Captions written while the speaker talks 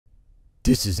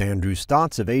This is Andrew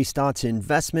Stotz of Stotz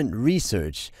Investment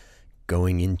Research,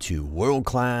 going into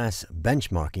world-class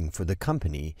benchmarking for the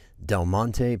company Del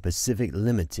Monte Pacific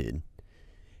Limited.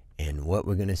 And what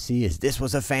we're going to see is this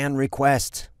was a fan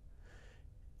request.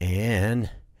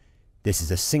 And this is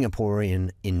a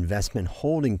Singaporean investment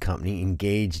holding company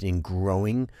engaged in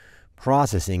growing,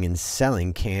 processing, and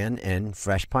selling canned and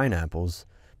fresh pineapples,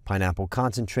 pineapple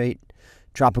concentrate,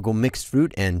 tropical mixed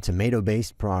fruit, and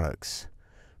tomato-based products.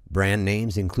 Brand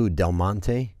names include Del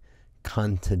Monte,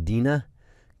 Contadina,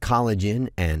 Collagen,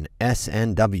 and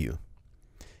S&W.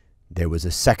 There was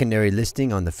a secondary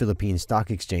listing on the Philippine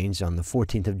Stock Exchange on the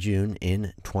 14th of June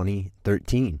in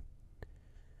 2013.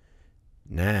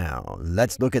 Now,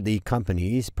 let's look at the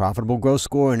company's profitable growth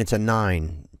score, and it's a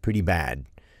 9. Pretty bad.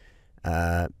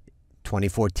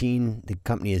 2014, the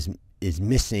company is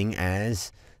missing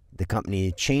as the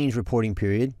company changed reporting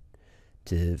period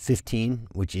to 15,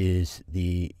 which is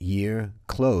the year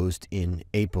closed in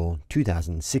April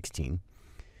 2016.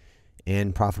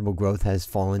 And profitable growth has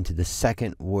fallen to the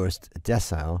second worst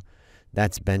decile.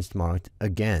 That's benchmarked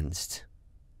against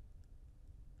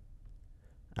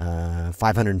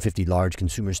 550 large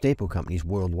consumer staple companies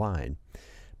worldwide.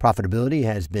 Profitability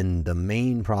has been the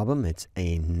main problem. It's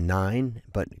a 9,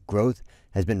 but growth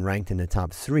has been ranked in the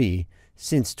top 3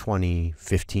 since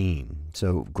 2015.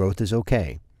 So growth is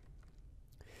okay.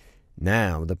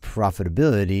 Now, the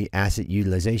profitability, asset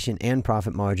utilization, and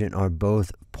profit margin are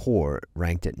both poor,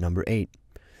 ranked at number 8.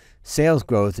 Sales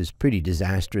growth is pretty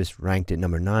disastrous, ranked at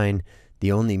number 9.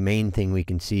 The only main thing we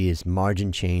can see is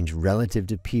margin change relative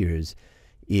to peers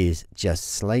is just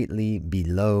slightly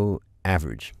below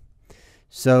average.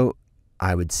 So,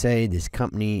 I would say this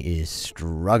company is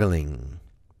struggling.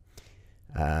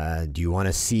 Do you want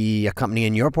to see a company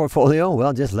in your portfolio?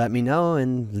 Well, just let me know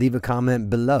and leave a comment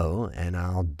below, and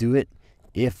I'll do it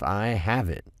if I have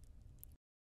it.